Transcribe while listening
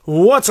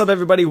What's up,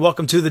 everybody?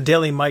 Welcome to the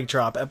Daily Mic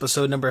Drop,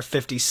 episode number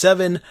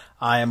 57.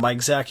 I am Mike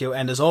Zacchio,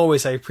 and as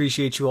always, I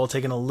appreciate you all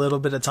taking a little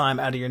bit of time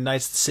out of your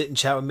nights to sit and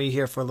chat with me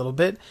here for a little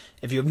bit.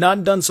 If you have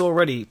not done so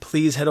already,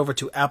 please head over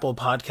to Apple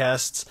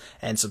Podcasts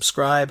and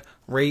subscribe,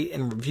 rate,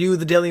 and review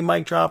the Daily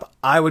Mic Drop.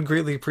 I would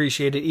greatly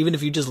appreciate it, even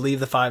if you just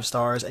leave the 5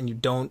 stars and you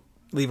don't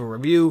leave a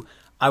review.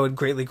 I would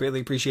greatly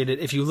appreciate it.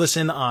 If you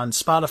listen on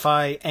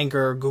Spotify,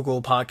 Anchor,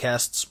 Google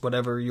Podcasts,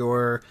 whatever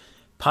your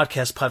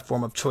podcast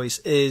platform of choice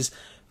is,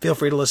 feel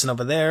free to listen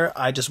over there.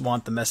 I just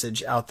want the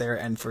message out there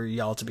and for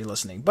y'all to be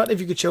listening. But if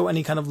you could show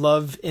any kind of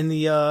love in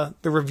the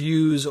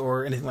reviews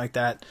or anything like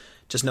that,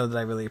 just know that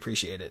I really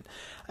appreciate it.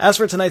 As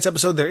for tonight's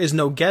episode, there is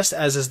no guest,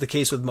 as is the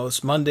case with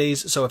most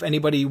Mondays. So if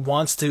anybody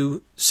wants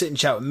to sit and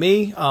chat with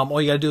me, all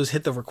you gotta do is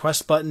hit the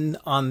request button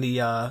on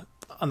the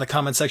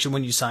comment section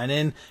when you sign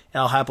in,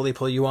 and I'll happily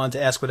pull you on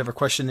to ask whatever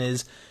question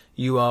is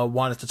you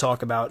wanted to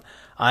talk about.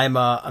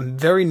 I'm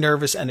very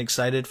nervous and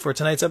excited for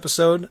tonight's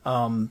episode,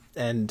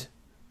 and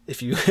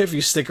if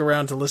you stick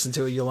around to listen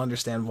to it, you'll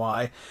understand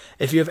why.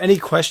 If you have any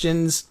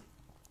questions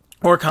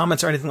or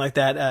comments or anything like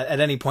that at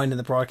any point in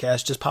the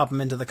broadcast, just pop them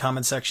into the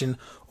comment section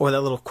or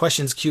that little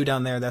questions queue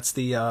down there. That's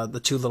the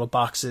 2 little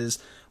boxes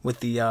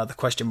with the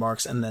question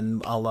marks, and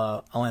then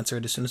I'll answer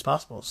it as soon as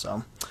possible.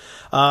 So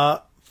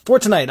for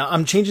tonight,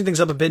 I'm changing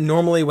things up a bit.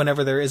 Normally,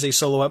 whenever there is a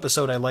solo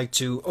episode, I like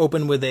to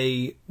open with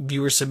a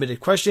viewer submitted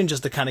question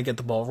just to kind of get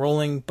the ball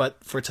rolling.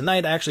 But for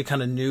tonight, I actually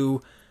kind of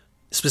knew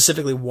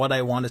specifically what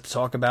I wanted to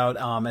talk about,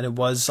 and it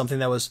was something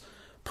that was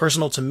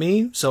personal to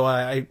me, so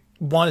I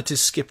wanted to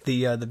skip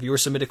the viewer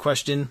submitted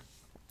question.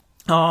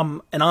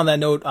 And on that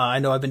note, I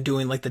know I've been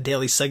doing like the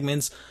daily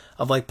segments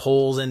of like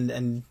polls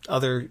and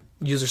other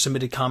user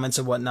submitted comments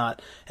and whatnot,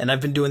 and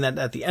I've been doing that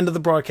at the end of the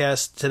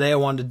broadcast. Today I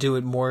wanted to do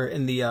it more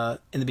in the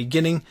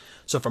beginning.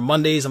 So for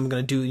Mondays, I'm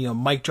going to do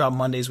Mic Drop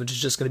Mondays, which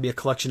is just going to be a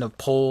collection of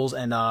polls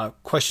and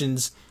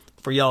questions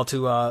for y'all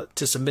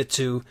to submit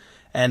to.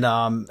 And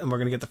we're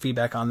going to get the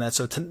feedback on that.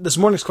 So this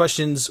morning's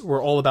questions were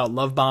all about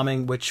love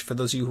bombing, which for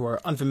those of you who are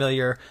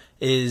unfamiliar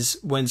is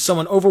when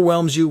someone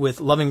overwhelms you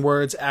with loving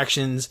words,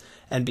 actions,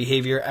 and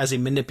behavior as a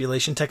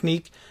manipulation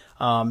technique.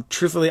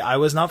 Truthfully, I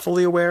was not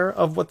fully aware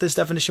of what this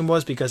definition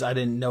was because I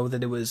didn't know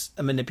that it was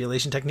a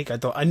manipulation technique. I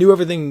thought I knew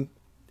everything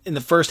in the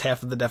first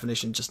half of the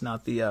definition, just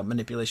not the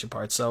manipulation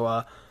part.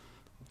 So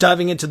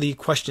diving into the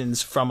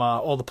questions from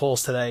all the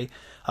polls today.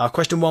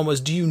 Question 1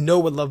 was, do you know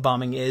what love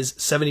bombing is?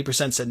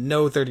 70% said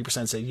no,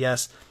 30% said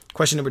yes.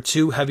 Question number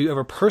 2, have you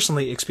ever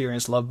personally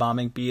experienced love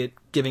bombing, be it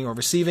giving or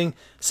receiving?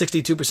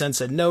 62%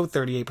 said no,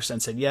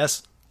 38% said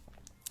yes.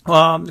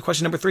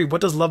 Question number 3,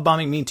 what does love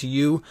bombing mean to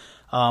you?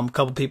 A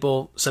couple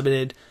people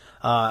submitted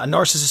a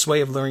narcissist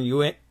way of luring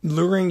you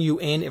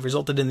in. It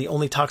resulted in the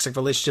only toxic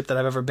relationship that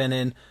I've ever been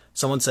in.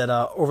 Someone said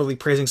overly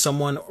praising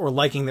someone or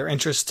liking their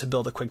interests to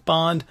build a quick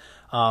bond.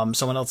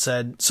 Someone else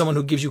said someone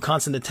who gives you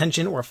constant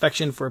attention or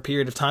affection for a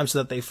period of time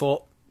so that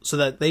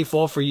they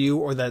fall for you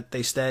or that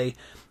they stay.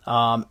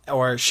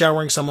 Or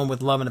showering someone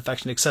with love and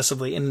affection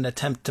excessively in an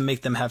attempt to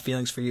make them have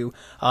feelings for you.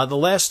 The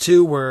last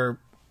 2 were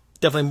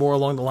definitely more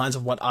along the lines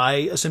of what I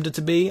assumed it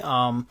to be.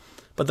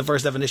 But the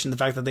first definition, the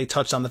fact that they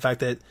touched on the fact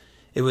that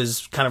it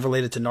was kind of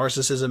related to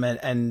narcissism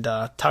and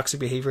toxic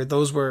behavior.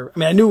 Those were,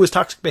 I knew it was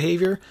toxic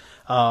behavior,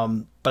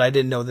 but I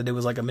didn't know that it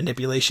was like a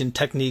manipulation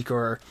technique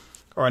or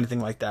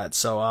anything like that.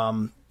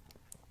 So,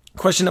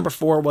 question number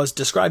 4 was,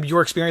 describe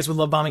your experience with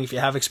love bombing if you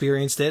have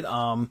experienced it.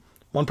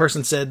 One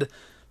person said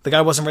the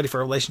guy wasn't ready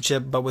for a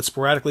relationship, but would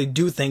sporadically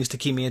do things to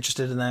keep me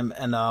interested in them.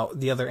 And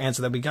the other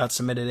answer that we got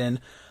submitted in,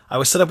 I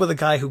was set up with a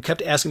guy who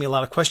kept asking me a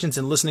lot of questions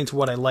and listening to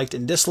what I liked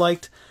and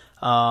disliked.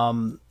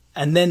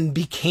 And then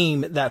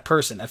became that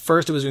person. At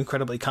first, it was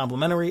incredibly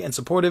complimentary and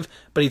supportive,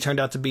 but he turned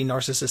out to be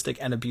narcissistic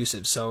and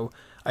abusive. So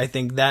I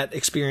think that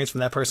experience from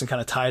that person kind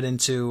of tied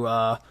into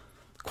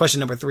question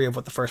number 3 of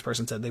what the first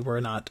person said. They were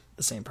not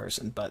the same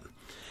person. But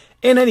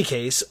in any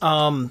case,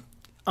 on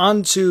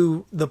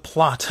to the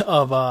plot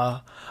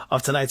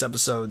of tonight's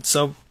episode.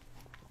 So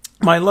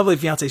my lovely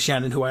fiance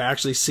Shannon, who I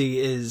actually see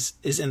is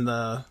in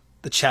the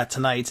chat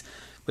tonight,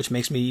 which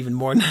makes me even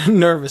more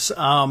nervous.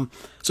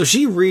 So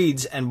she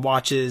reads and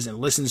watches and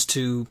listens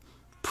to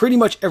pretty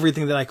much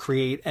everything that I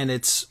create, and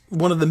it's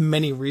one of the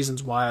many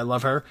reasons why I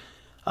love her.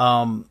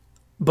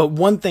 But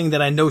one thing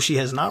that I know she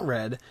has not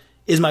read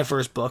is my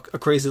first book, A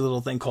Crazy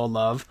Little Thing Called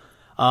Love.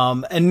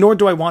 And nor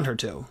do I want her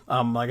to.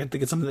 I think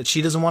it's something that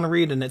she doesn't want to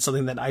read, and it's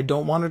something that I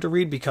don't want her to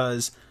read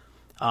because,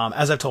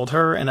 as I've told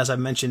her, and as I've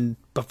mentioned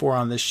before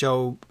on this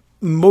show,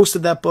 most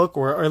of that book,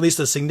 or at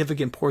least a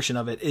significant portion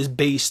of it, is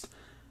based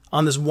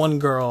on this one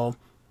girl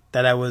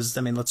that I was,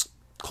 let's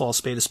call a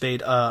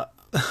spade,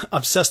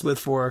 obsessed with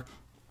for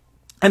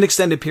an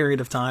extended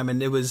period of time.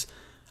 And it was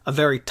a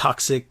very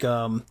toxic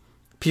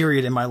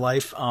period in my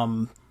life.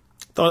 I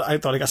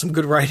thought I got some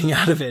good writing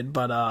out of it,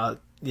 but, I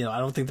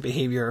don't think the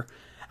behavior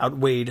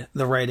outweighed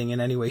the writing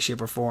in any way,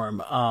 shape, or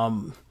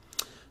form.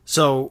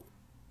 So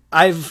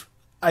I've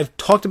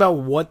talked about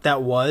what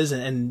that was,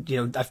 and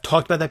I've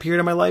talked about that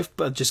period of my life,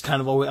 but just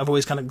I've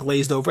always kind of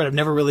glazed over it. I've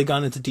never really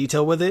gone into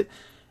detail with it.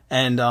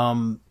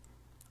 And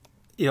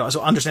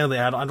so understandably,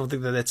 I don't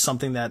think that it's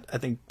something that I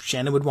think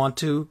Shannon would want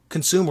to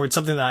consume, or it's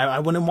something that I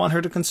wouldn't want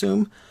her to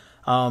consume.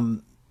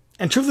 And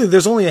truthfully,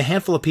 there's only a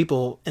handful of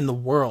people in the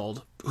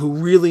world who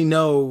really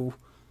know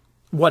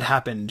what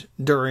happened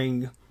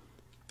during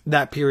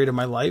that period of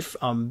my life,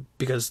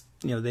 because,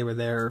 they were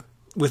there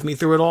with me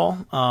through it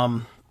all.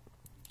 And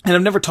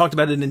I've never talked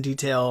about it in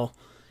detail,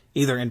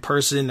 either in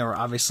person or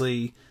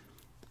obviously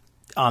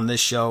on this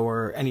show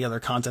or any other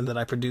content that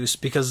I produce,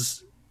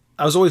 because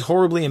I was always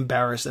horribly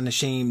embarrassed and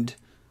ashamed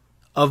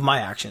of my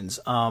actions.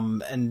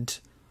 And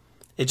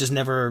it just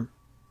never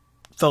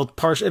felt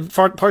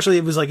partially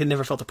it was like it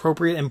never felt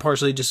appropriate, and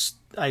partially just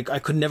I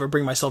could never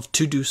bring myself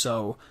to do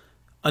so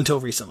until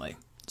recently.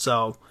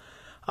 So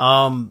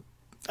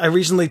I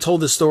recently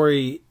told this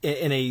story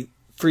in a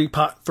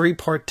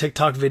three-part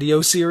TikTok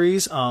video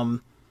series,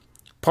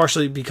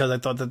 partially because I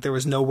thought that there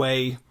was no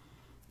way,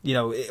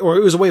 or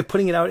it was a way of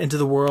putting it out into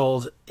the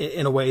world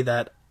in a way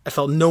that I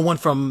felt no one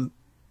from,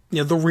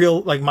 the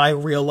real, like my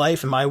real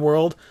life and my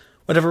world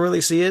would ever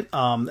really see it.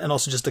 And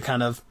also just to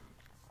kind of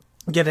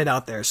get it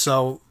out there.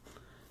 So,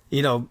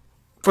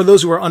 for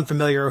those who are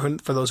unfamiliar,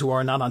 for those who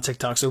are not on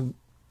TikTok, so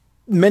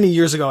many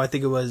years ago, I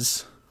think it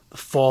was the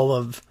fall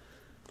of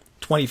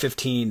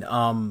 2015,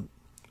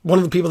 one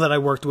of the people that I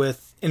worked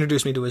with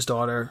introduced me to his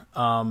daughter.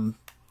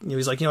 He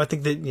was like, I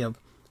think that,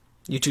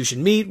 you two should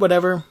meet,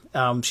 whatever.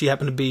 She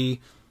happened to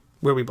be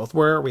where we both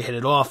were. We hit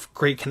it off.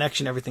 Great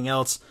connection, everything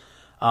else.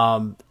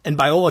 And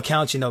by all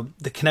accounts,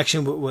 the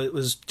connection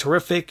was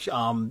terrific.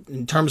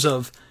 In terms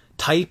of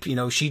type,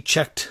 she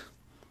checked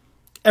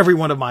every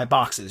one of my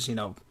boxes,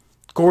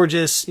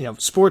 gorgeous,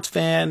 sports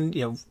fan,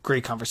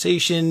 great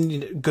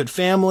conversation, good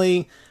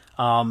family.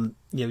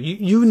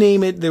 You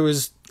name it, there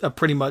was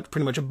pretty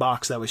much a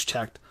box that was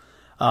checked.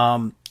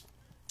 And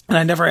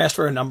I never asked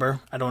for a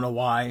number. I don't know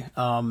why.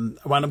 I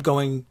wound up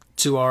going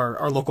to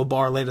our local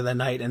bar later that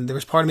night, and there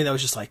was part of me that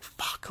was just like,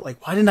 fuck,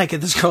 like, why didn't I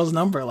get this girl's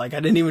number? Like, I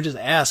didn't even just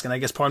ask. And I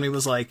guess part of me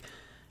was like,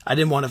 I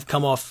didn't want to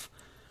come off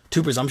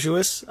too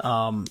presumptuous,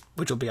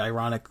 which will be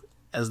ironic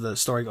as the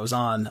story goes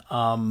on.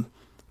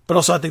 But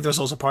also I think there's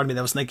also part of me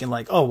that was thinking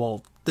like, oh,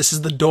 well, this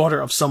is the daughter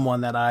of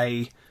someone that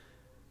I,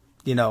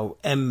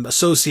 am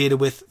associated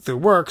with through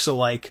work. So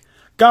like,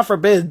 God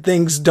forbid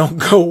things don't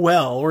go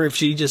well, or if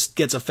she just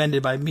gets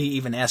offended by me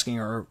even asking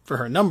her for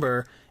her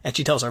number and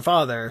she tells her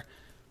father,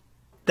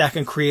 that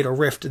can create a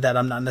rift that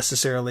I'm not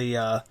necessarily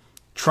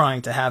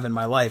trying to have in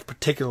my life,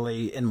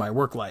 particularly in my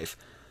work life.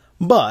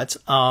 But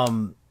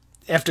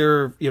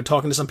after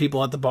talking to some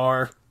people at the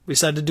bar, we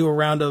decided to do a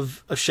round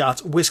of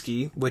shots,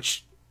 whiskey,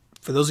 which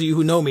for those of you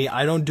who know me,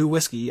 I don't do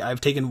whiskey.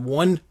 I've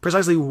taken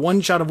precisely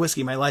one shot of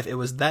whiskey in my life. It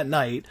was that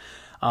night.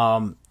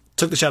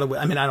 Took the shot of,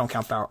 I don't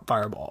count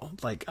Fireball.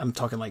 Like, I'm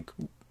talking like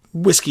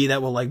whiskey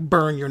that will like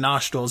burn your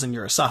nostrils and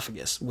your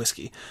esophagus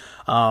whiskey.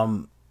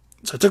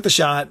 So I took the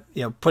shot,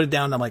 put it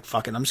down, and I'm like,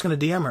 fuck it, I'm just going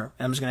to DM her,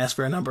 and I'm just going to ask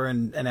for a number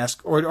and ask,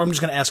 or I'm just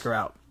going to ask her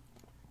out.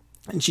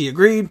 And she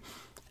agreed,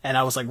 and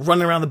I was like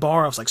running around the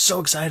bar. I was like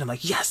so excited. I'm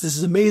like, yes, this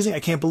is amazing. I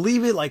can't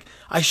believe it. Like,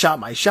 I shot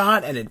my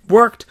shot and it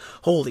worked.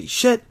 Holy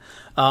shit.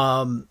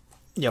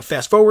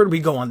 Fast forward, we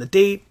go on the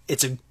date.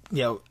 It's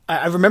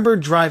I remember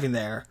driving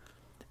there,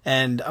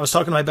 and I was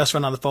talking to my best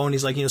friend on the phone.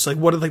 He's like, so like,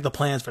 what are like the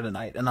plans for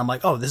tonight? And I'm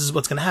like, oh, this is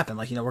what's going to happen.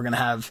 Like, we're going to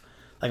have,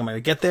 like, I'm going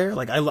to get there.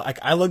 Like,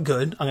 I look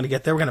good. I'm going to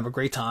get there. We're going to have a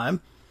great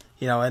time,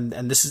 and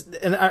this is,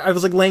 and I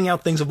was like laying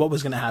out things of what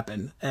was going to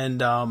happen.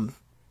 And, and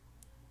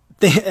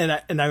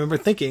I remember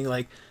thinking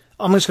like,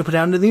 I'm just going to put it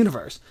out into the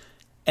universe.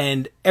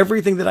 And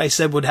everything that I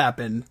said would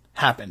happen,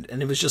 happened.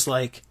 And it was just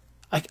like,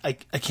 I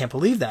can't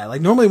believe that.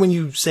 Like, normally when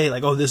you say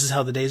like, oh, this is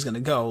how the day's going to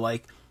go,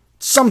 like,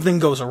 something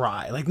goes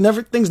awry. Like,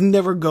 things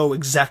never go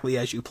exactly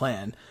as you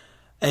plan.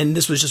 And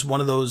this was just one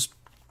of those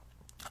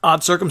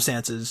odd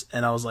circumstances.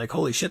 And I was like,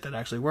 holy shit, that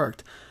actually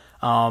worked.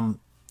 The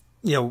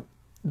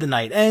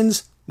night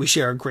ends. We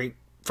share a great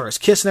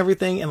first kiss and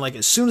everything. And like,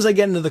 as soon as I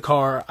get into the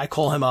car, I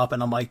call him up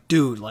and I'm like,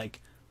 dude,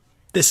 like,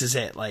 this is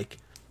it. Like,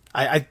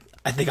 I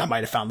think I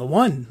might have found the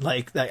one.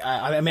 Like,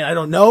 I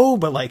don't know,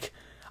 but like,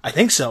 I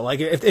think so. Like,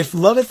 if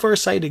love at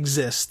first sight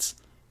exists,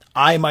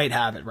 I might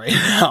have it right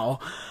now.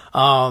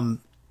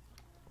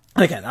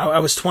 Again, I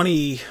was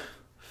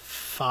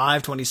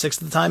 25, 26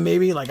 at the time,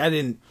 maybe. Like, I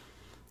didn't,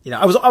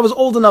 I was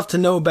old enough to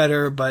know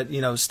better, but,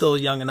 still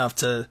young enough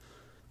to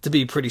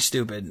be pretty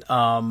stupid.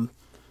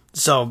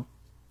 So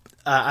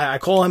I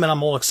call him and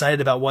I'm all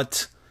excited about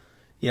what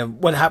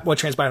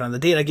transpired on the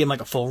date. I gave him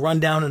like a full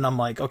rundown and I'm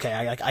like,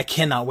 okay, I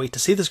cannot wait to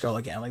see this girl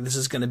again. Like, this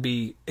is going to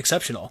be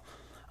exceptional.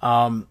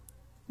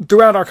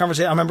 Throughout our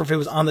conversation, I remember if it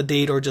was on the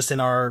date or just in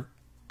our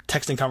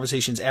texting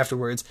conversations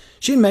afterwards,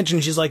 she had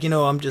mentioned, she's like, I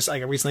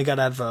recently got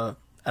out of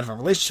a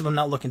relationship. I'm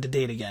not looking to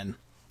date again.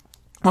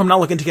 Or I'm not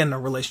looking to get in a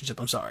relationship.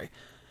 I'm sorry.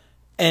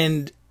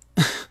 And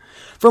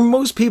for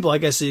most people, I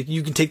guess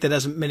you can take that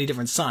as many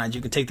different signs.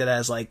 You can take that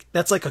as like,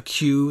 that's like a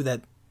cue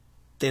that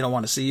they don't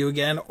want to see you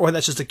again. Or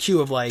that's just a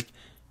cue of like,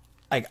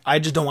 I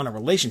just don't want a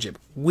relationship.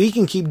 We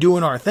can keep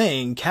doing our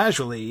thing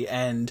casually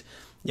and,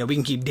 we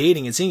can keep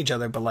dating and seeing each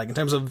other. But like, in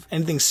terms of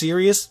anything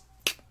serious,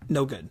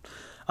 no good.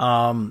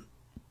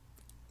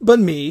 But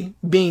me,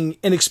 being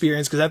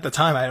inexperienced, because at the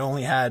time I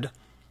only had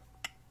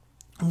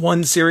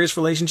one serious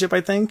relationship, I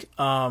think.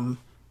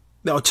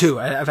 No, two.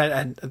 I've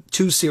had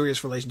two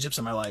serious relationships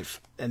in my life,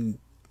 and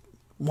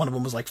one of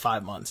them was like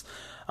 5 months.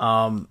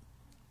 I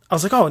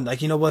was like, oh,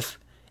 like, you know what?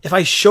 If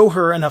I show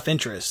her enough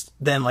interest,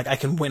 then like I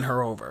can win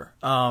her over.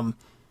 And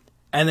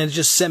then it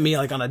just sent me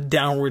like on a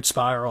downward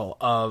spiral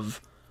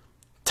of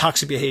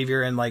toxic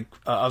behavior and like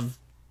of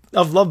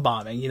love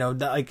bombing. You know,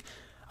 that, like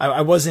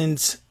I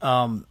wasn't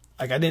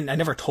like I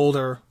never told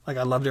her like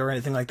I loved her or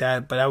anything like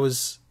that, but I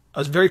was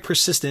very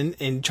persistent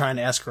in trying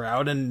to ask her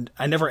out, and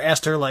I never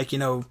asked her like, you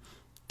know,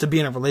 to be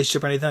in a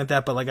relationship or anything like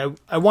that, but like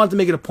I wanted to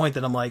make it a point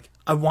that I'm like,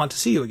 I want to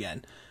see you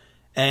again.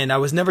 And I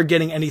was never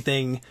getting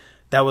anything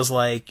that was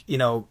like, you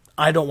know,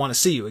 I don't want to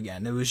see you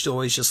again. It was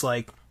always just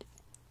like,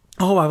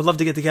 oh, I would love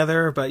to get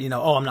together, but you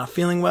know, oh, I'm not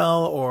feeling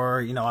well,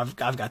 or you know, I've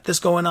got this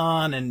going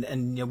on, and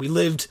you know, we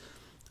lived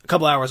a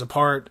couple hours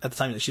apart at the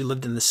time. That she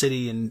lived in the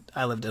city and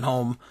I lived at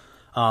home.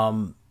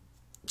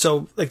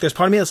 So like, there's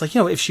part of me that's like,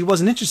 you know, if she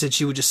wasn't interested,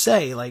 she would just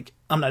say like,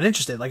 I'm not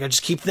interested. Like I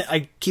just keep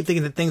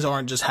thinking that things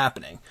aren't just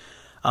happening.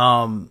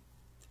 And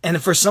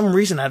for some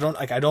reason, I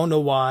don't know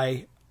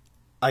why,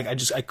 like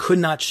I could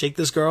not shake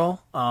this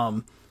girl.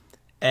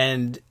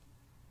 And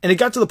it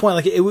got to the point,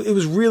 like it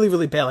was really,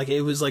 really bad. Like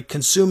it was like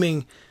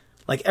consuming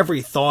like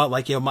every thought,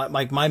 like, you know,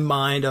 my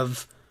mind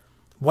of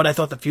what I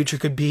thought the future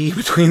could be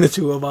between the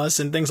two of us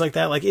and things like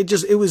that. Like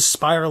it was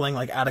spiraling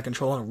like out of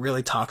control in a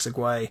really toxic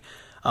way.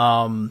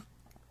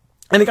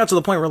 And it got to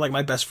the point where like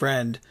my best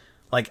friend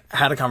like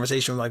had a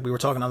conversation, like we were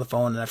talking on the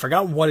phone, and I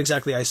forgot what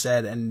exactly I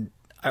said. And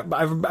I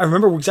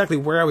remember exactly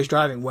where I was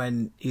driving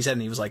when he said,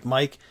 and he was like,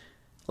 Mike,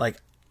 like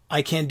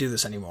I can't do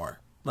this anymore.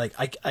 Like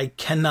I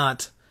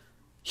cannot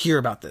hear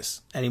about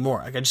this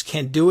anymore. Like I just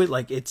can't do it.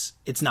 Like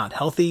it's not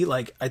healthy.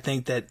 Like I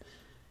think that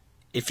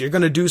if you're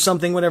going to do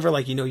something, whatever,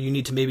 like, you know, you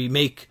need to maybe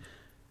make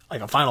like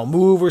a final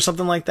move or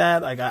something like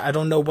that. Like I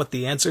don't know what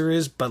the answer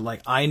is, but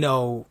like I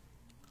know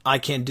I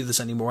can't do this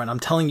anymore, and I'm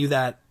telling you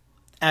that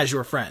as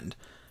your friend.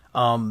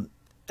 And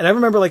I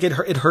remember like it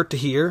hurt to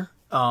hear,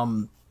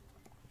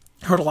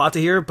 hurt a lot to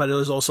hear, but it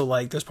was also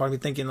like, there's part of me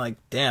thinking like,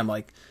 damn,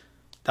 like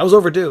that was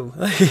overdue.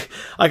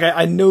 Like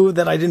I knew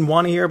that I didn't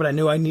want to hear it, but I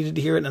knew I needed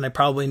to hear it, and I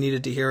probably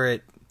needed to hear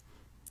it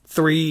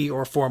 3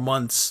 or 4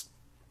 months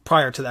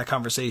prior to that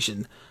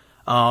conversation.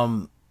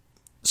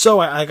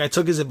 So I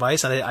took his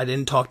advice, and I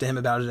didn't talk to him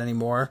about it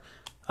anymore.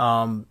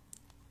 And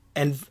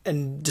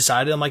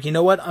decided, I'm like, you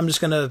know what? I'm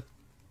just going to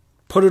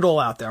put it all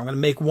out there. I'm going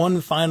to make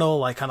one final,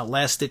 like, kind of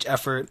last ditch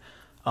effort,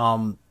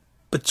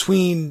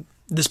 between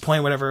this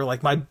point, whatever,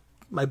 like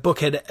my book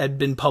had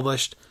been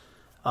published,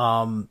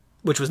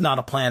 which was not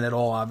a plan at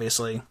all,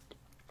 obviously.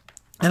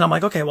 And I'm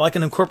like, okay, well, I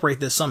can incorporate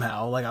this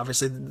somehow. Like,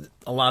 obviously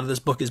a lot of this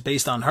book is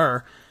based on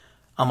her.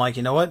 I'm like,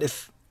 you know what?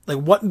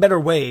 What better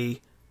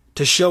way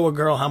to show a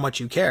girl how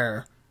much you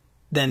care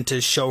than to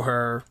show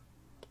her,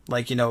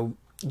 like, you know,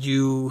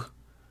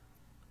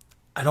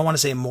 I don't want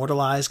to say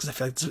immortalize, because I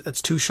feel like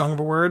that's too strong of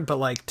a word, but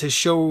like to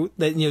show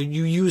that, you know,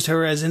 you used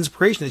her as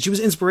inspiration, that she was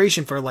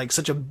inspiration for like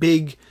such a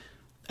big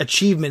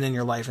achievement in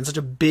your life and such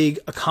a big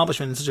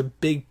accomplishment and such a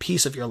big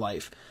piece of your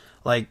life.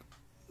 Like,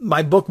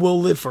 my book will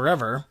live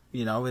forever,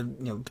 you know,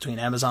 between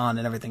Amazon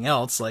and everything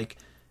else. Like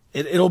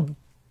it'll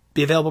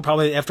be available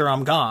probably after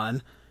I'm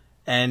gone,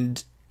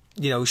 and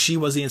you know, she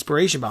was the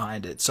inspiration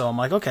behind it. So I'm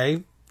like,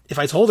 okay, if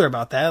I told her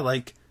about that,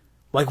 like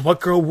what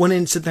girl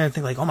wouldn't sit there and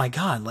think like, oh my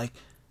God, like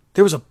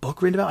there was a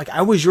book written about, like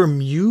I was your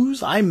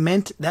muse, I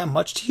meant that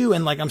much to you.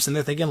 And like, I'm sitting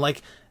there thinking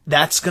like,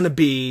 that's going to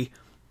be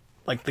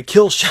like the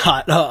kill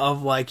shot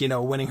of like, you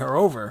know, winning her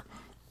over.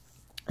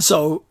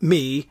 So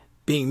me,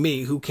 being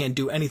me, who can't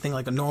do anything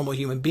like a normal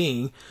human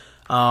being,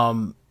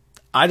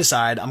 I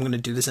decide I'm going to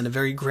do this in a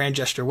very grand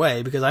gesture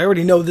way, because I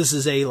already know this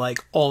is a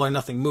like all or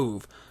nothing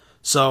move.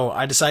 So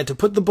I decide to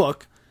put the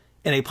book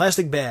in a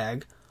plastic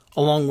bag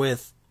along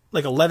with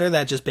like a letter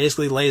that just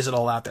basically lays it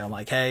all out there. I'm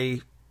like,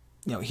 hey,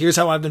 you know, here's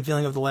how I've been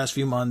feeling over the last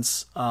few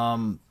months.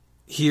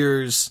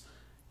 Here's,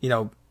 you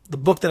know, the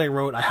book that I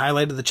wrote. I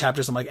highlighted the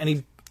chapters. I'm like,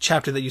 any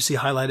chapter that you see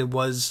highlighted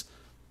was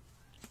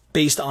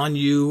based on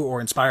you or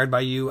inspired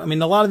by you. I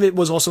mean, a lot of it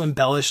was also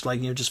embellished,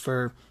 like, you know, just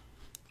for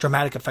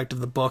dramatic effect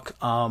of the book.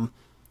 But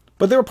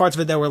there were parts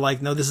of it that were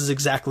like, no, this is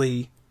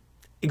exactly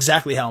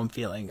how I'm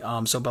feeling.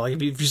 But like,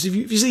 if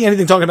you see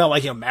anything talking about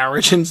like, you know,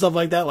 marriage and stuff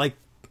like that, like,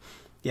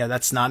 yeah,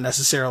 that's not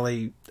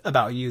necessarily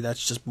about you.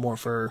 That's just more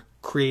for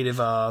creative,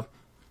 oh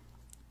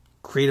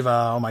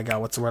my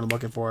God, what's the word I'm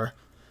looking for?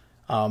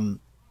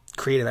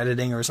 Creative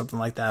editing or something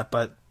like that.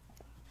 But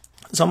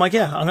so I'm like,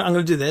 yeah, I'm going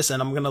to do this,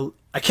 and and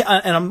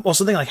I'm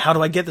also thinking like, how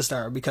do I get this to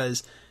her?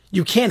 Because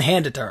you can't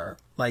hand it to her.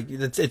 Like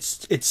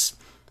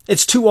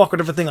it's too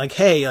awkward of a thing. Like,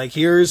 hey, like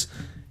here's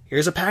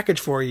a package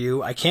for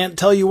you. I can't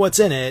tell you what's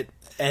in it.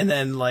 And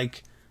then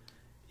like,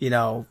 you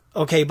know,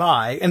 okay,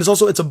 bye. And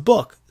it's a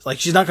book. Like,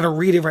 she's not going to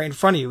read it right in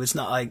front of you. It's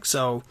not like,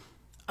 so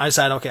I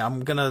decided, okay,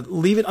 I'm going to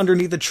leave it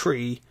underneath the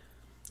tree,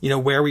 you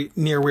know,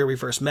 near where we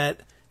first met.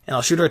 And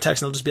I'll shoot her a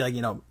text, and I'll just be like,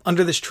 you know,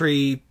 under this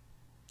tree,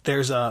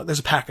 there's a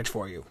package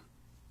for you.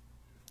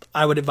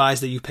 I would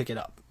advise that you pick it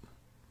up.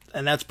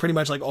 And that's pretty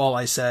much like all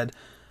I said.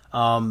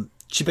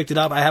 She picked it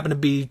up. I happened to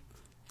be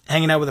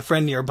hanging out with a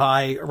friend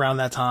nearby around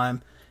that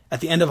time. At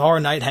the end of our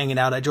night hanging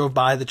out, I drove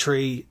by the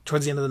tree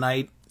towards the end of the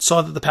night,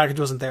 saw that the package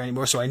wasn't there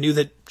anymore, so I knew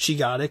that she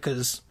got it,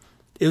 because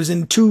it was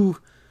in too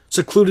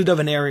secluded of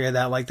an area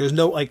that, like, there's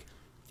no, like,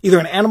 either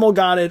an animal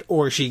got it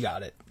or she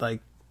got it.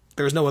 Like,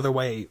 there's no other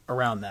way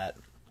around that.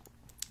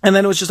 And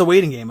then it was just a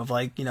waiting game of,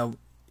 like, you know,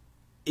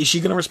 is she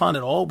going to respond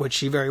at all? Which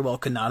she very well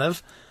could not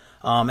have.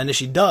 And if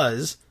she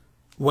does,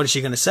 what is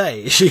she going to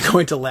say? Is she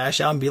going to lash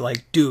out and be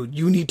like, dude,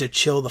 you need to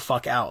chill the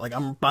fuck out? Like,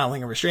 I'm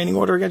filing a restraining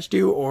order against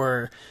you?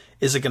 Or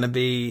is it going to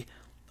be,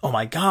 oh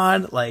my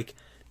God, like,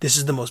 this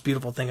is the most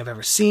beautiful thing I've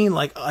ever seen.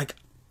 Like,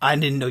 I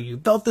didn't know you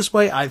felt this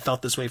way. I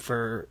felt this way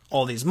for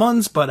all these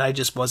months, but I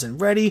just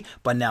wasn't ready.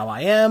 But now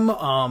I am.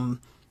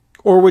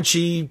 Or would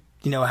she,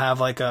 you know,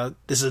 have like a,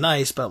 this is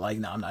nice, but like,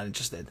 no, I'm not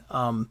interested.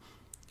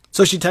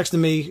 So she texted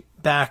me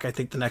back, I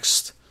think the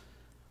next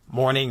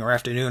morning or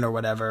afternoon or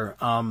whatever.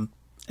 And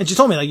she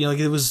told me, like, you know, like,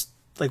 it was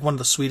like one of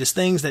the sweetest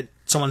things that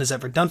someone has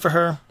ever done for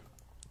her.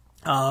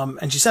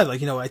 And she said,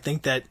 like, you know, I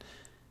think that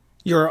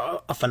you're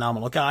a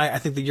phenomenal guy. I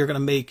think that you're going to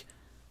make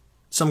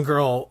some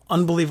girl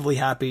unbelievably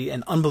happy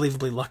and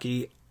unbelievably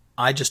lucky.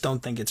 I just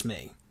don't think it's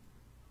me.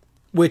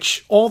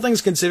 Which, all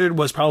things considered,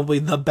 was probably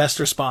the best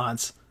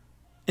response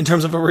in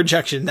terms of a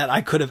rejection that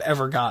I could have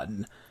ever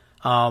gotten.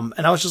 And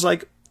I was just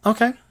like,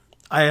 okay,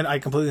 I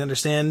completely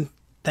understand.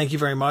 Thank you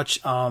very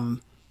much. You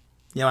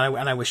know,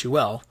 and I wish you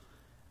well.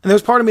 And there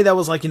was part of me that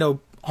was like, you know,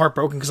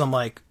 heartbroken, because I'm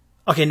like,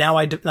 okay,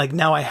 now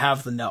now I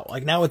have the no.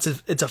 Like, now it's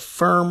a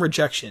firm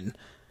rejection.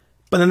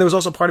 But then there was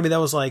also part of me that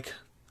was like,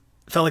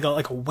 felt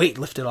like a weight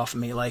lifted off of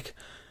me. Like,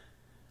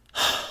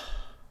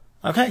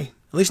 okay,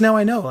 at least now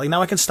I know. Like,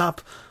 now I can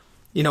stop,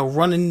 you know,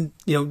 running,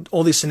 you know,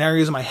 all these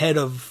scenarios in my head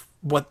of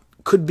what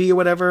could be or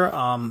whatever.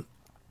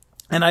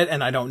 And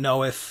I don't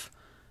know if,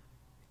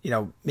 you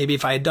know, maybe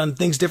if I had done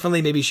things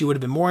differently, maybe she would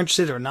have been more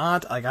interested or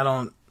not. Like,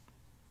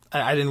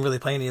 I didn't really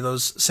play any of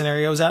those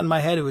scenarios out in my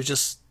head. It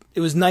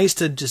was nice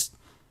to just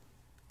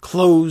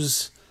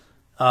close,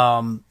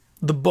 the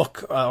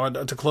book, or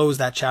to close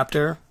that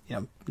chapter, you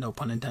know, no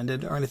pun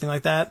intended or anything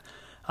like that.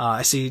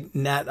 I see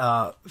Nat,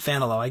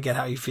 Fanalo, I get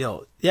how you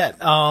feel. Yeah.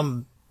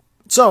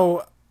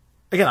 So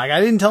again, I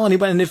didn't tell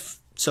anybody. And if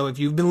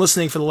you've been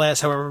listening for the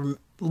last however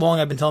long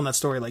I've been telling that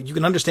story, like, you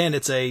can understand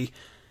it's a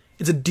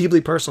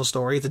deeply personal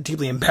story. It's a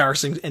deeply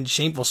embarrassing and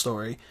shameful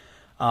story.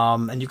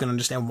 And you can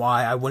understand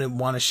why I wouldn't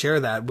want to share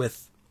that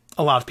with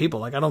a lot of people.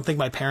 Like, I don't think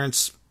my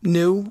parents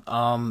knew,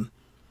 you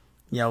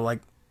know, like,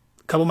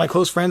 a couple of my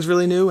close friends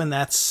really knew, and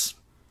that's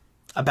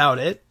about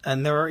it.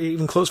 And there are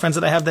even close friends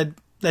that I have that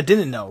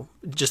didn't know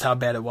just how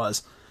bad it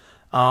was.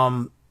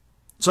 So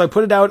I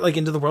put it out, like,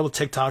 into the world of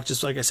TikTok.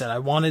 Just like I said, I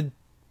wanted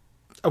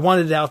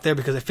it out there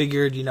because I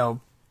figured, you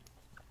know,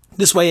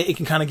 this way it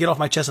can kind of get off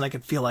my chest and I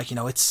could feel like, you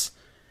know, it's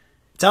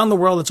out in the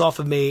world, it's off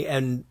of me.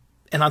 And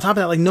on top of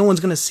that, like, no one's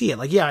going to see it.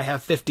 Like, yeah, I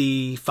have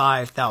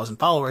 55,000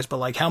 followers, but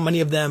like, how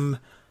many of them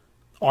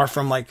are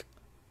from like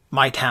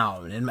my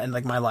town and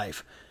like my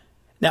life?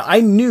 Now,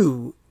 I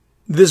knew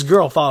this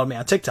girl followed me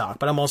on TikTok,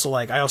 but I'm also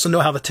like, I also know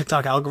how the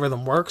TikTok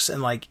algorithm works.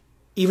 And like,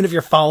 even if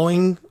you're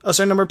following a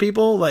certain number of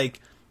people, like,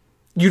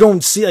 you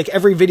don't see, like,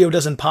 every video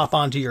doesn't pop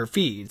onto your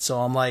feed.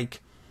 So I'm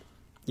like,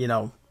 you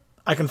know,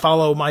 I can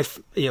follow I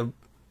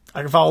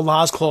can follow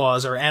Laz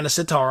Claus or Anna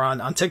Sitar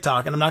on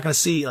TikTok, and I'm not going to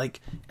see like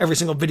every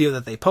single video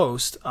that they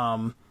post.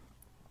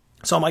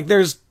 So I'm like,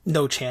 there's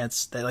no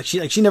chance that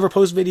she never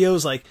posts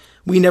videos. Like,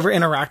 we never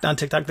interact on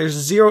TikTok.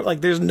 There's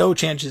no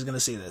chance she's going to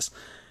see this.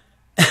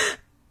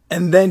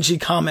 And then she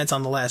comments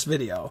on the last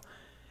video,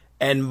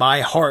 and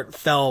my heart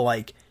fell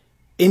like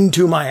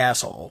into my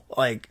asshole.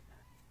 Like,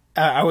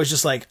 I was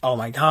just like, oh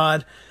my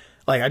God.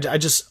 Like, I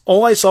just,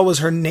 all I saw was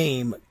her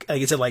name.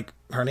 Like, it said like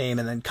her name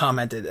and then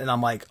commented, and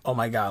I'm like, oh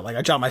my God. Like,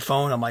 I dropped my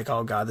phone. I'm like,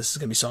 oh God, this is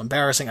going to be so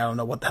embarrassing. I don't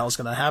know what the hell's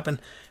going to happen.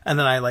 And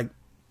then I like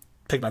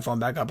picked my phone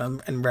back up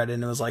and read it,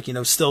 and it was like, you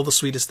know, still the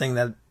sweetest thing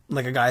that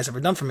like a guy has ever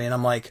done for me. And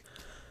I'm like,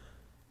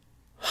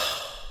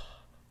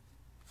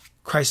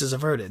 crisis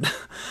averted.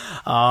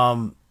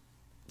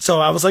 So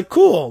I was like,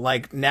 cool.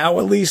 Like, now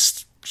at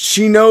least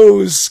she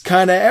knows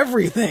kind of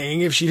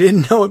everything if she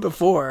didn't know it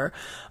before.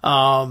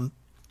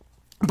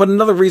 But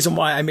another reason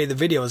why I made the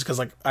video is because,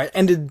 like, I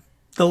ended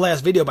the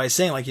last video by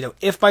saying, like, you know,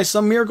 if by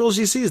some miracle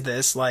she sees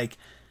this, like,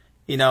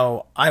 you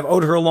know, I've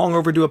owed her a long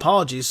overdue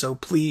apology. So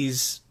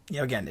please, you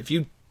know, again, if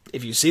you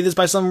see this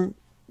by some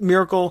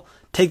miracle,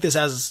 take this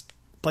as,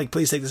 like,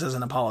 please take this as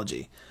an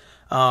apology.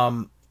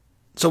 So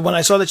when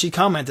I saw that she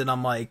commented,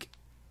 I'm like,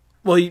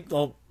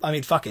 well, I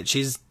mean, fuck it.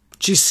 She's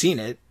seen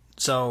it.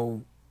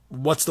 So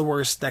what's the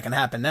worst that can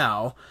happen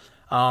now?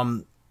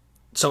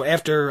 So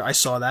after I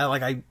saw that,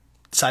 like, I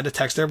decided to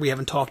text her. We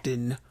haven't talked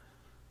in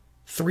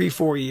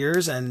 3-4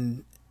 years.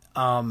 And,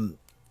 I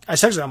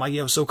texted her. I'm like,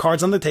 you know, so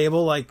cards on the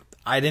table. Like,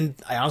 I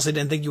honestly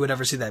didn't think you would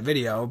ever see that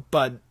video,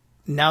 but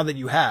now that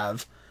you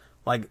have,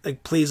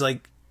 like, please,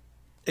 like,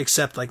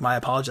 accept, like, my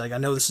apology. Like, I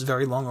know this is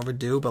very long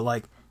overdue, but,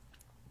 like,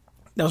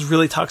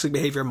 really toxic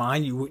behavior of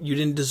mine. You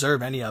didn't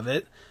deserve any of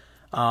it.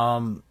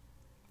 And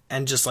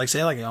just like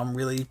say like, I'm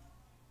really,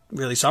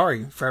 really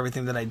sorry for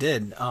everything that I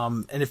did.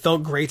 And it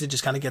felt great to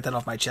just kind of get that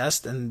off my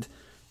chest. And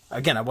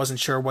again, I wasn't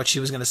sure what she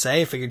was going to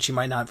say. I figured she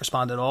might not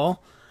respond at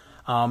all.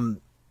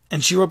 And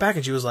she wrote back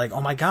and she was like,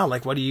 "Oh my God,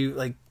 like, what are you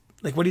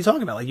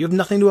talking about? Like, you have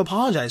nothing to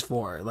apologize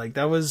for. Like,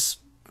 that was,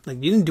 like,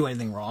 you didn't do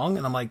anything wrong."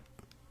 And I'm like,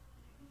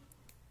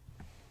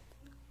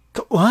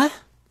 what?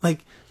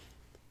 Like,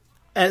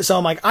 and so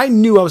I'm like, I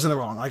knew I was in the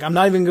wrong. Like, I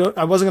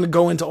wasn't going to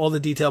go into all the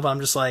detail, but I'm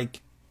just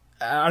like,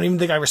 I don't even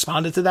think I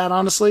responded to that,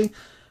 honestly.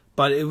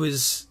 But it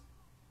was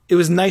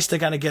nice to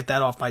kind of get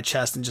that off my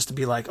chest and just to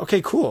be like,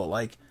 okay, cool.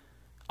 Like,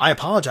 I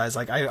apologize.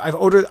 Like,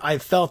 I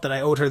felt that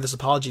I owed her this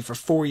apology for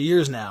 4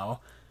 years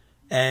now.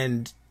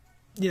 And,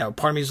 you know,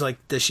 part of me is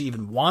like, does she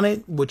even want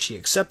it? Would she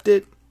accept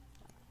it?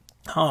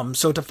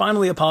 So to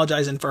finally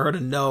apologize and for her to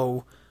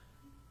know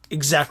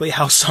exactly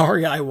how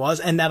sorry I was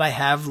and that I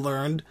have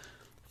learned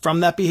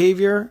from that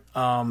behavior,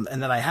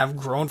 and that I have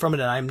grown from it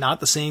and I'm not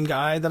the same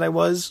guy that I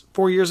was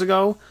 4 years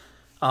ago,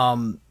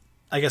 I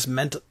guess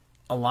meant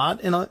a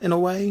lot in a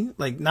way.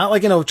 Like, not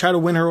like, try to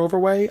win her over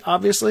way,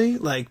 obviously,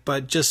 like,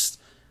 but just,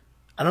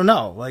 I don't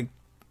know, like,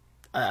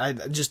 I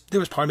just, there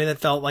was part of me that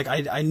felt like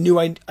I knew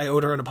I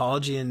owed her an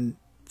apology, and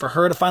for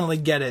her to finally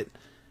get it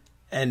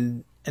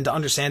and to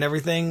understand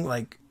everything,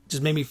 like,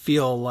 just made me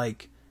feel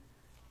like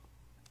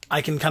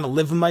I can kind of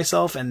live with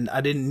myself and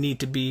I didn't need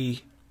to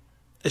be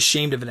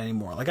ashamed of it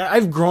anymore. Like,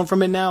 I've grown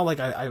from it now. Like,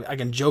 I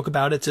can joke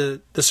about it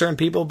to certain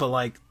people, but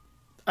like,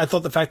 I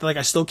thought the fact that like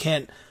I still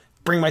can't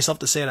bring myself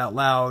to say it out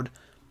loud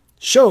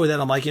show that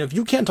I'm like, if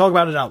you can't talk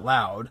about it out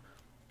loud,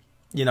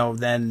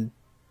 then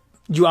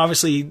you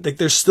obviously, like,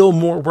 there's still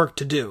more work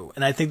to do.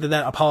 And I think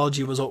that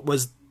apology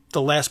was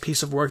the last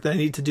piece of work that I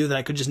needed to do that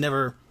I could just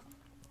never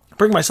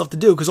bring myself to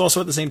do. Because also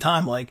at the same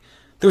time, like,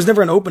 there was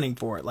never an opening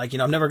for it. Like,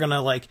 I'm never going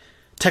to like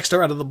text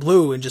her out of the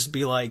blue and just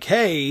be like,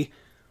 hey,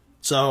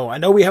 so I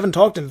know we haven't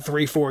talked in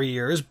 3-4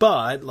 years,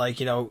 but like,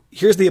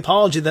 here's the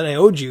apology that I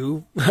owed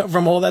you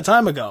from all that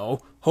time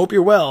ago. Hope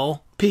you're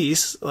well.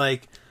 Peace.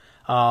 Like,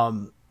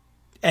 and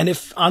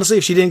if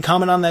she didn't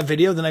comment on that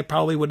video, then I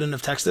probably wouldn't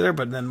have texted her.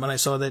 But then when I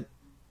saw that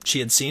she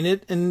had seen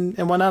it and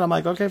whatnot, I'm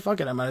like, okay,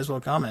 fuck it. I might as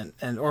well comment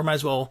or might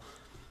as well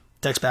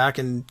text back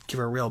and give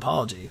her a real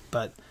apology.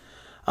 But,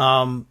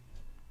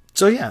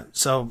 so yeah,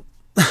 so,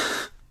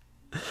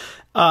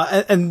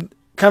 and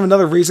kind of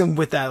another reason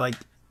with that, like,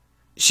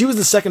 she was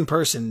the second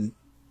person,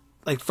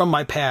 like, from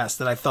my past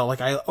that I felt like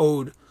I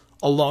owed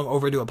a long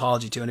overdue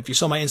apology to. And if you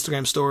saw my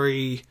Instagram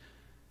story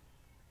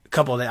a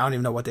couple of days, I don't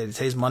even know what day,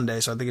 today's Monday,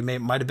 so I think it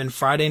might have been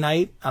Friday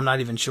night. I'm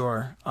not even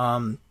sure.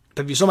 But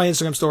if you saw my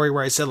Instagram story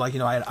where I said, like,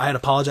 I had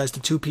apologized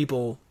to 2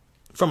 people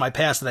from my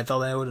past that I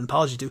felt I owed an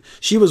apology to,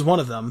 she was one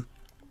of them.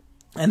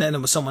 And then it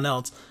was someone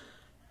else.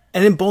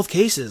 And in both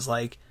cases,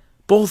 like,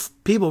 both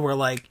people were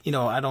like,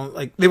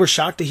 they were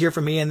shocked to hear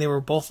from me, and they were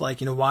both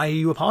like, why are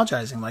you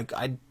apologizing? Like,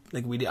 I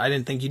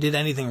didn't think you did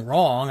anything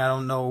wrong. I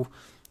don't know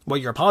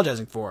what you're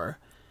apologizing for.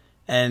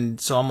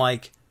 And so I'm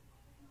like,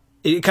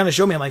 it kind of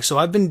showed me, I'm like, so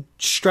I've been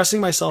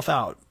stressing myself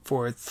out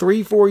for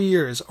 3-4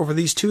 years over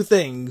these 2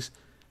 things.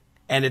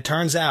 And it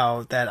turns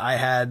out that I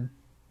had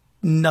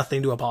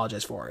nothing to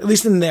apologize for, at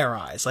least in their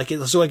eyes. Like,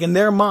 so like in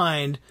their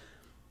mind,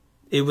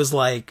 it was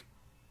like,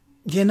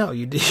 yeah, no,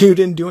 you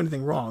didn't do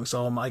anything wrong.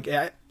 So I'm like,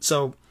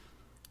 so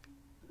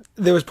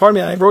there was part of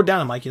me, and I wrote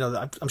down, I'm like,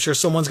 I'm sure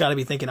someone's got to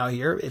be thinking out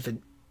here, if it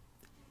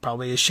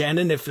probably is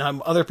Shannon, if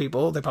not other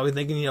people, they're probably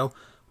thinking,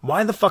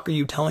 why the fuck are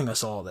you telling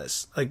us all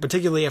this? Like,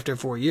 particularly after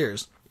 4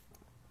 years.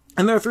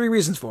 And there are 3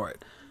 reasons for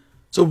it.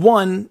 So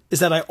one is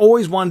that I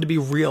always wanted to be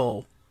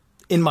real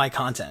in my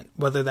content,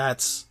 whether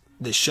that's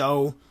this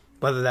show,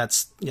 whether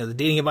that's, the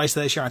dating advice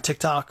that I share on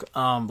TikTok,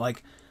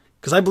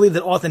 because I believe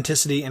that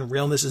authenticity and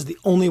realness is the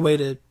only way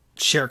to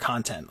share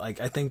content.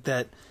 Like, I think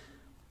that,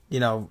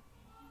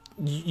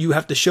 you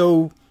have to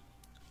show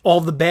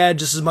all the bad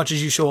just as much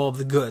as you show all of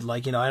the good.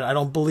 Like, I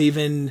don't believe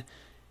in,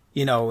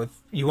 if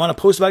you want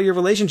to post about your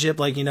relationship,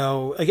 like,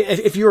 like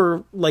if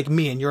you're like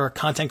me and you're a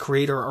content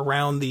creator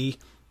around the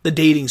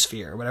dating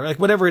sphere,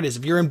 whatever it is,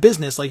 if you're in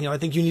business, like, I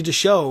think you need to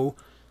show,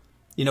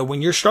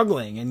 when you're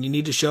struggling, and you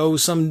need to show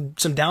some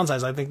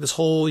downsides. I think this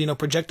whole,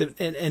 project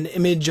an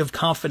image of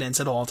confidence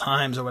at all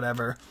times or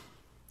whatever,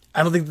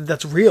 I don't think that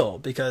that's real,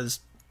 because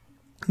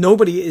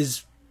nobody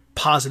is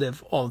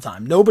positive all the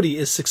time. Nobody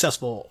is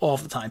successful all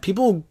the time.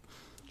 People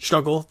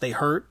struggle, they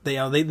hurt,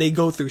 they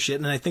go through shit.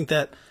 And I think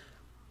that,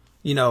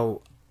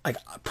 like,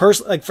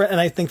 personally, like, and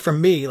I think for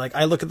me, like,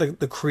 I look at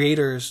the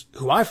creators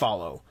who I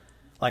follow,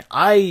 like,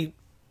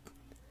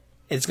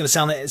 it's going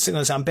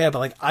to sound bad, but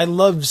like, I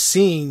love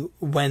seeing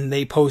when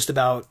they post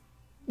about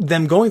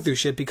them going through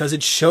shit, because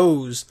it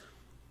shows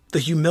the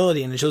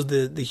humility and it shows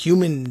the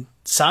human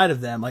side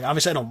of them. Like,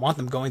 obviously I don't want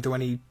them going through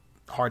any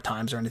hard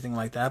times or anything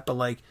like that, but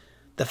like,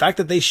 the fact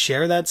that they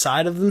share that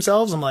side of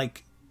themselves, I'm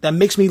like, that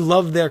makes me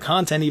love their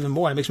content even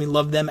more. It makes me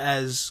love them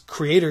as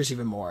creators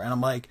even more. And I'm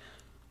like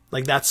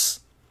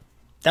that's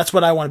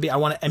what I want to be. I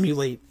want to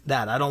emulate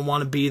that. I don't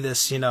want to be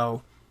this,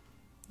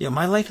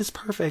 my life is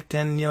perfect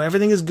and,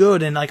 everything is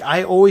good. And like,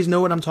 I always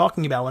know what I'm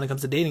talking about when it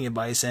comes to dating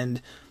advice.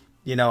 And,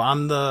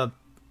 I'm the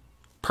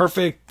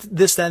perfect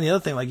this, that, and the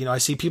other thing. Like, I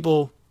see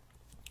people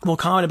will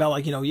comment about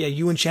like, yeah,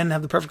 you and Shannon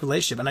have the perfect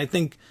relationship. And I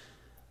think,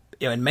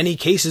 in many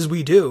cases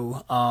we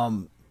do.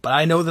 But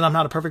I know that I'm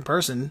not a perfect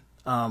person.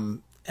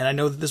 And I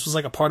know that this was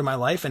like a part of my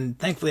life. And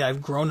thankfully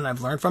I've grown and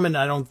I've learned from it. And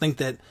I don't think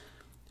that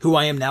who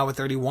I am now at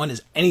 31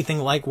 is anything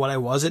like what I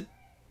was at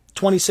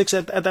 26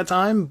 at that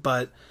time.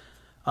 But,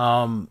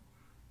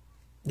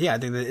 yeah, I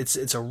think that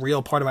it's a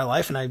real part of my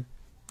life. And I,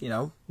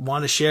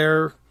 want to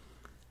share,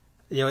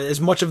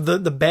 as much of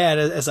the bad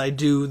as I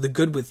do the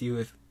good with you,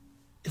 if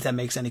that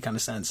makes any kind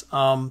of sense.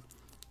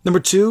 Number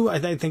two,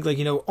 I think like,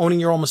 owning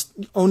your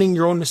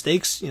own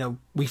mistakes,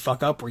 we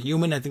fuck up, we're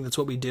human. I think that's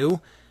what we do.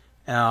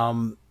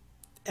 And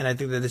I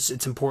think that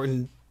it's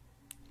important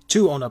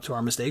to own up to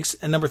our mistakes.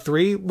 And number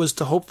three was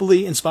to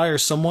hopefully inspire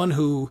someone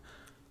who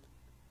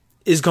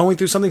is going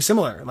through something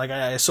similar. Like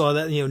I saw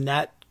that,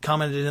 Nat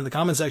commented in the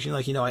comment section,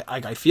 like,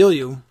 I feel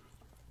you.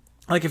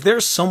 Like if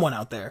there's someone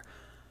out there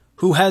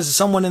who has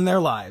someone in their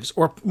lives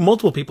or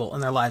multiple people in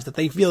their lives that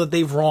they feel that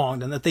they've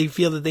wronged and that they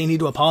feel that they need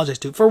to apologize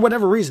to for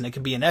whatever reason. It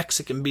could be an ex,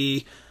 it can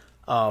be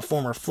a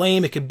former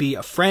flame, it could be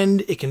a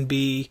friend, it can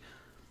be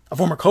a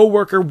former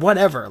coworker,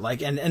 whatever.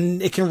 Like, and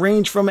it can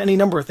range from any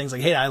number of things.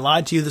 Like, hey, I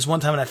lied to you this one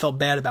time and I felt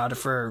bad about it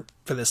for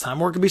this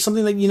time. Or it could be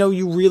something that,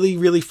 you really,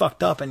 really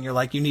fucked up and you're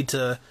like, you need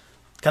to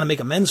kind of make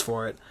amends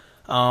for it.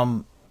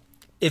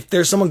 If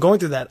there's someone going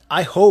through that,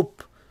 I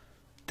hope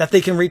that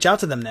they can reach out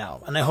to them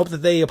now. And I hope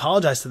that they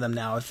apologize to them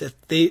now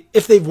if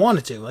they've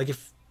wanted to. Like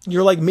if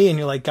you're like me and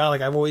you're like, God,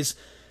 like I've always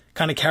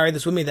kind of carried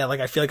this with me that like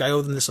I feel like I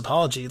owe them this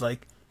apology.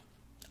 Like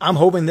I'm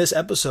hoping this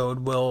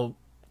episode will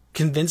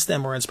convince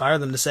them or inspire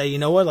them to say, you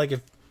know what, like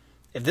if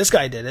this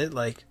guy did it,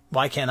 like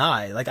why can't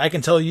I? Like I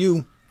can tell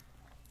you,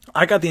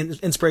 I got the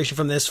inspiration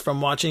from this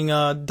from watching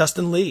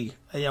Dustin Lee.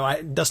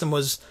 Dustin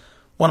was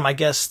one of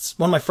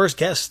my first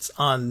guests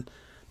on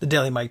the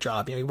Daily Mic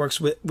Drop. He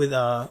works with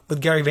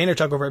Gary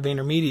Vaynerchuk over at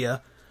VaynerMedia.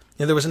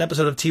 There was an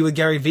episode of Tea with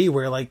Gary V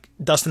where like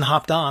Dustin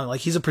hopped on.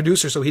 Like he's a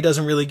producer, so he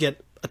doesn't really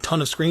get a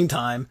ton of screen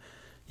time.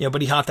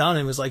 But he hopped on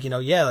and was like,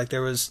 yeah, like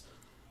there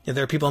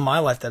are people in my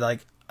life that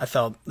like I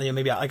felt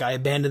maybe like I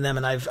abandoned them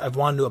and I've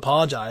wanted to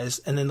apologize.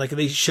 And then like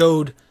they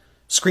showed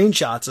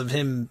screenshots of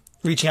him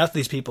reaching out to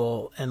these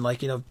people and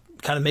like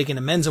kind of making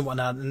amends and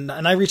whatnot. And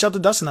I reached out to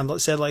Dustin. I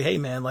said like, hey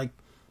man, like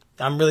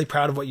I'm really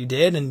proud of what you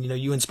did, and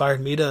you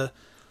inspired me to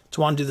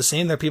want to do the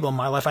same. There are people in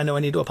my life I know I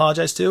need to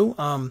apologize to.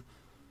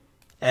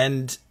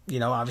 And,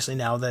 obviously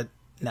now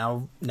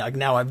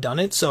I've done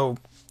it. So,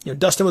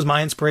 Dustin was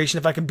my inspiration.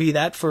 If I could be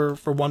that for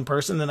one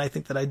person, then I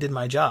think that I did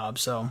my job.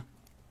 So,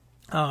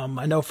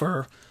 I know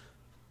for,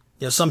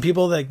 some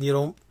people that you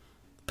don't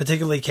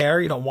particularly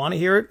care, you don't want to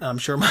hear it. I'm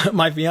sure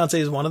my fiance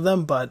is one of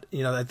them, but,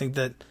 I think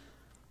that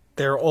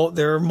there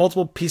are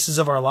multiple pieces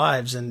of our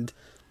lives and,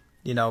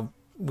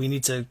 we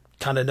need to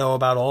kind of know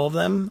about all of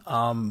them,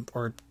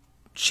 or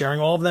sharing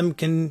all of them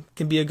can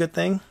be a good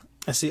thing.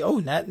 I see. Oh,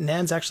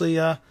 Nan's actually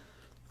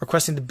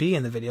requesting to be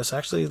in the video. So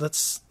actually,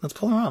 let's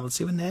pull her on. Let's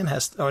see what Nat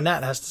has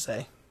to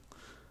say.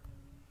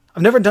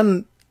 I've never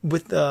done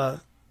with.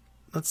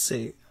 Let's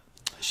see,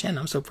 Shannon.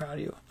 I'm so proud of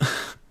you.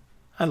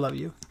 I love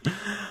you.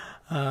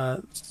 Yeah,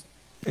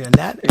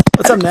 Nat.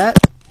 What's up, Nat?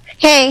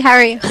 Hey, how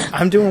are you?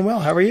 I'm doing well.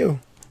 How are you?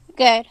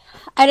 Good.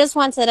 I just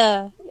wanted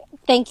to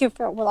thank you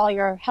for all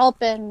your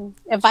help and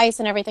advice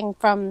and everything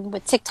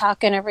with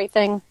TikTok and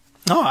everything.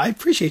 Oh, I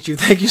appreciate you.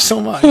 Thank you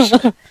so much.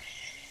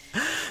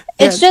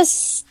 It's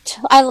just,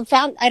 I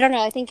don't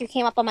know, I think you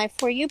came up on my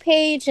For You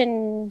page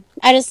and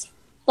I just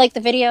like the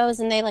videos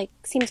and they like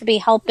seem to be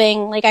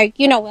helping. Like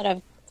what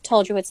I've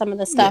told you with some of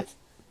the stuff.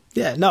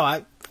 Yeah, no,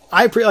 I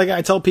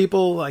tell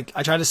people, like,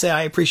 I try to say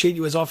I appreciate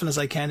you as often as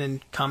I can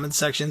in comment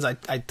sections. I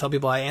tell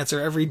people I answer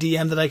every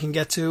DM that I can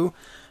get to.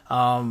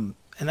 And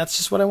that's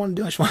just what I want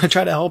to do. I just want to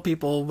try to help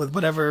people with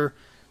whatever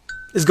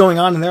is going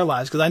on in their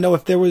lives. Because I know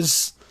if there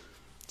was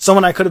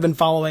someone I could have been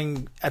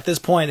following at this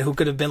point who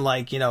could have been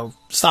like,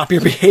 stop your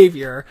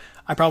behavior,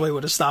 I probably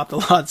would have stopped a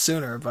lot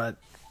sooner. But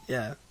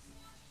yeah.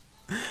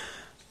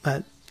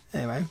 But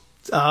anyway,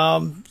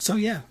 so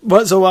yeah.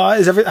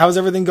 How's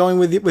everything going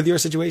with your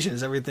situation?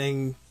 Is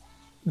everything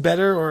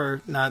better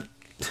or not?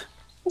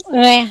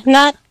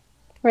 Not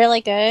really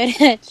good.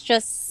 It's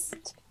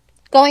just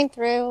going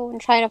through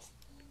and trying to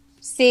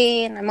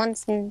see, and I'm on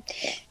some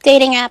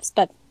dating apps,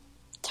 but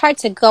it's hard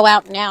to go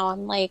out now.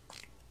 I'm like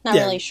not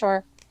really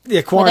sure.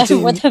 Yeah,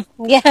 quarantine.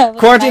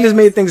 Quarantine has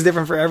made things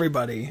different for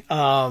everybody.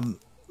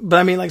 But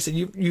I mean, like I said,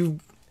 you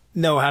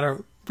know how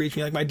to reach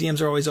me. Like my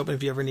DMs are always open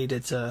if you ever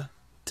needed to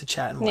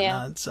chat and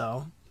whatnot. Yeah.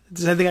 So if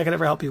there's anything I could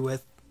ever help you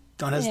with,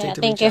 don't hesitate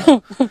to reach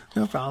out.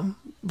 No problem.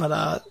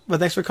 But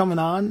thanks for coming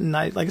on. And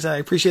like I said, I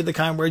appreciate the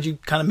kind words. You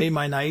kind of made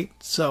my night.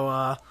 So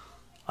I'll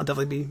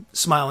definitely be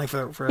smiling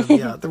for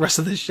the rest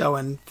of this show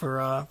and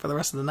for the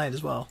rest of the night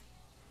as well.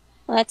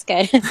 Well, that's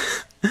good.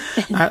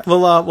 All right,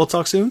 we'll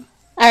talk soon.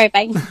 All right,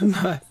 bye.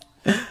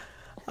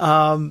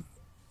 Bye.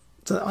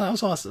 So that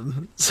was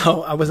awesome.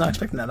 So I was not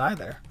expecting that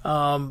either.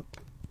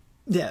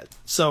 Yeah.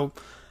 So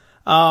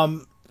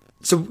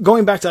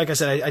going back to, like I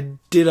said, I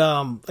did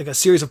like a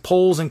series of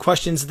polls and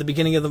questions at the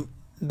beginning of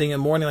the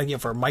morning,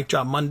 like, for Mic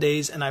Drop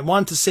Mondays, and I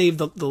wanted to save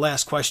the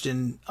last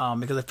question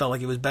because I felt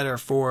like it was better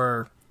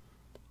for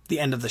the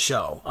end of the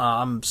show.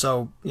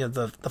 So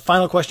the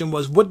final question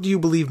was, what do you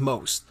believe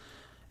most?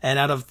 And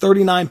out of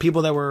 39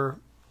 people that were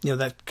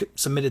that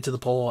submitted to the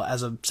poll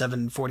as of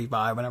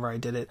 7:45, whenever I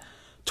did it,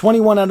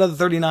 21 out of the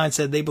 39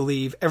 said they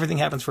believe everything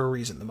happens for a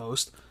reason the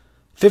most.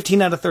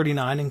 15 out of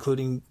 39,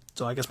 including,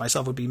 so I guess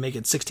myself would be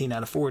making 16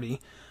 out of 40,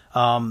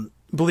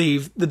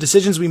 believe the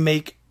decisions we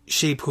make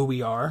shape who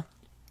we are.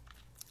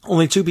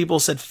 Only 2 people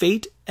said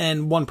fate,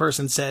 and 1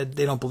 person said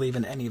they don't believe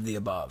in any of the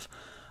above.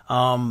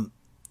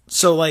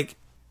 So, like,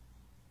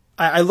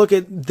 I look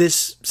at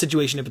this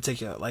situation in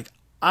particular. Like,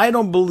 I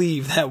don't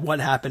believe that what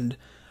happened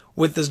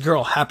with this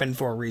girl happened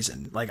for a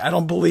reason. Like, I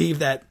don't believe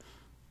that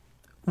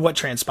what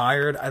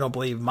transpired. I don't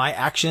believe my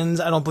actions.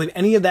 I don't believe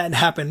any of that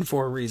happened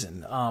for a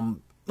reason.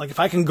 Like, if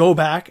I can go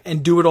back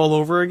and do it all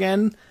over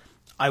again,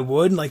 I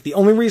would. Like, the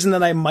only reason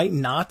that I might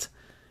not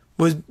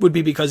would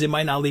be because it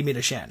might not lead me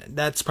to Shannon.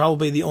 That's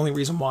probably the only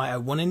reason why I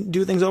wouldn't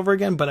do things over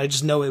again. But I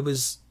just know it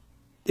was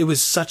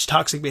such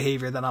toxic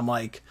behavior that I'm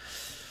like,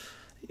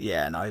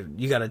 yeah, no,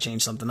 you got to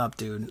change something up,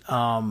 dude.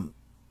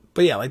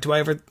 But yeah, like, do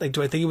I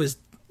think it was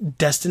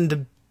destined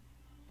to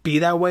be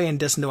that way and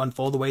destined to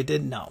unfold the way it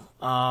did? No.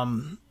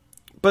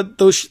 But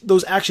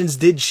those actions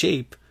did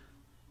shape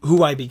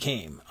who I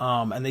became.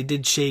 And they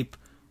did shape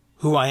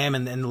who I am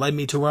and led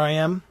me to where I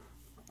am.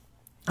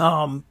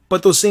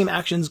 But those same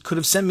actions could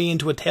have sent me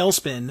into a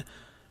tailspin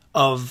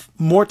of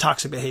more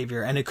toxic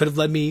behavior, and it could have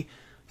led me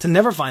to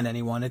never find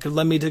anyone. It could have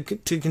led me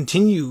to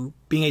continue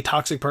being a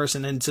toxic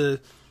person and to,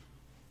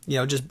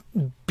 just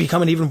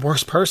become an even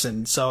worse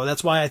person. So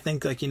that's why I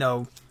think, like,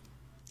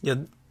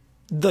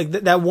 like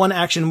that one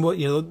action,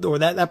 or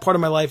that part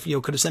of my life,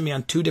 could have sent me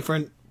on 2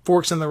 different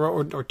forks in the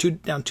road, or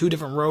down 2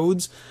 different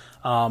roads.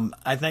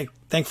 I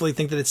thankfully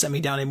think that it sent me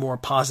down a more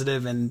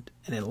positive and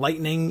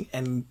enlightening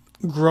and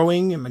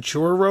growing and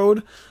mature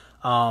road.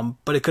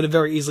 But it could have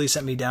very easily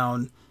sent me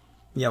down,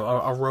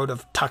 a road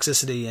of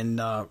toxicity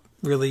and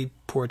really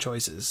poor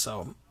choices.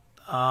 So,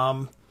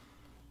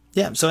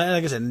 yeah. So,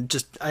 like I said,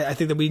 just I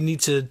think that we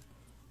need to,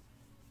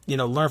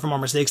 learn from our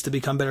mistakes to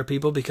become better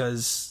people,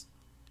 because,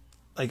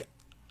 like,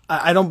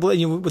 I don't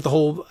believe with the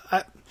whole.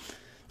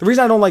 The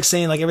reason I don't like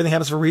saying, like, everything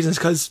happens for a reason is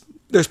because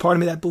there's part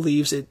of me that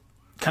believes it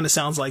kind of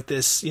sounds like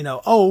this,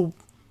 oh,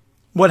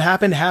 what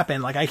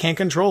happened. Like, I can't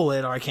control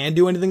it, or I can't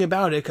do anything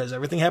about it because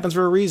everything happens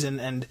for a reason.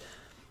 And,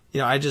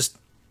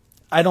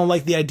 I don't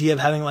like the idea of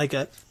having, like,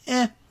 a,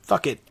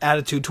 fuck it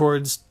attitude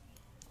towards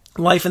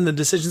life and the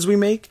decisions we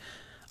make.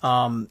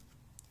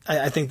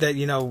 I think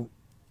that,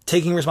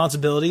 taking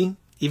responsibility,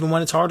 even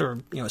when it's hard, or,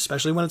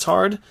 especially when it's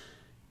hard,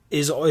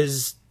 is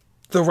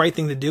the right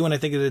thing to do. And I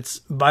think that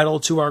it's vital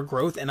to our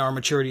growth and our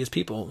maturity as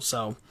people.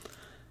 So,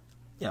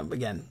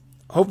 again,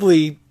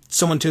 hopefully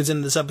someone tunes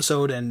into this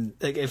episode, and,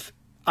 like,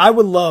 I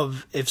would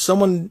love if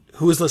someone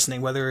who is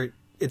listening, whether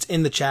it's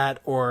in the chat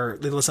or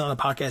they listen on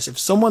the podcast, if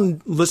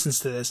someone listens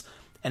to this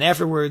and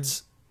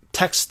afterwards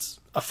texts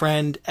a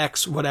friend,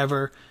 ex,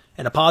 whatever,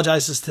 and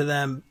apologizes to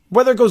them,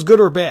 whether it goes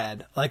good or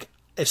bad. Like,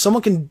 if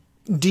someone can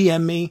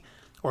DM me,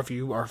 or if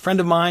you are a friend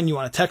of mine, you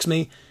want to text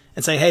me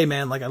and say, hey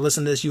man, like, I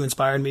listened to this, you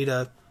inspired me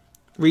to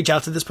reach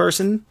out to this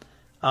person.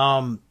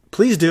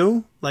 Please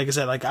do. Like I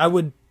said, like, I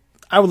would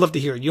love to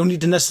hear it. You don't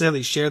need to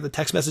necessarily share the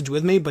text message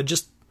with me, but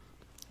just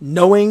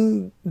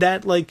knowing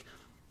that, like,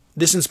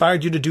 this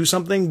inspired you to do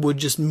something would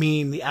just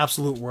mean the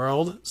absolute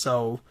world.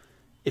 So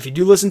if you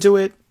do listen to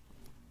it,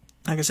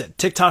 like I said,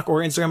 TikTok or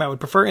Instagram, I would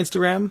prefer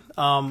Instagram,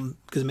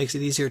 because it makes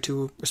it easier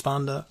to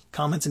respond to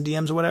comments and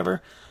DMs or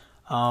whatever.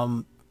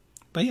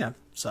 But yeah,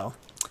 so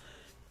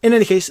in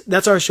any case,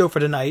 that's our show for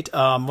tonight.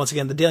 Once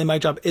again, the Daily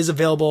Mic Drop is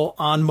available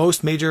on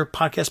most major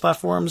podcast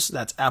platforms.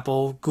 That's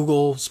Apple,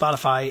 Google,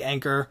 Spotify,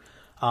 Anchor.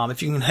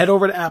 If you can head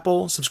over to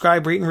Apple,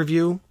 subscribe, rate, and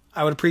review,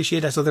 I would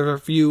appreciate it. I saw there were a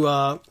few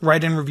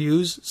write-in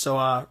reviews.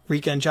 So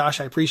Rika and Josh,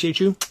 I appreciate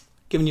you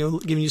giving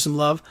you some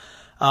love.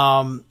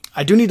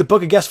 I do need to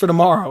book a guest for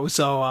tomorrow,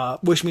 so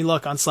wish me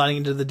luck on sliding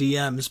into the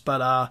DMs.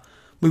 But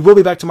we will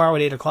be back tomorrow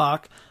at 8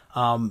 o'clock.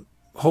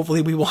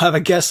 Hopefully we will have a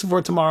guest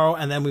for tomorrow,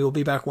 and then we will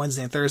be back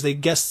Wednesday and Thursday.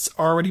 Guests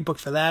are already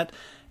booked for that.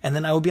 And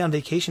then I will be on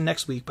vacation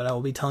next week, but I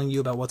will be telling you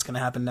about what's going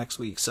to happen next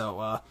week.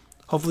 So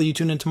hopefully you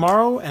tune in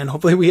tomorrow, and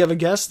hopefully we have a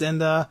guest,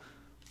 and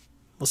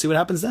we'll see what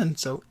happens then.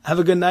 So have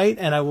a good night,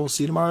 and I will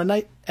see you tomorrow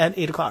night at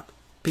 8 o'clock.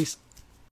 Peace.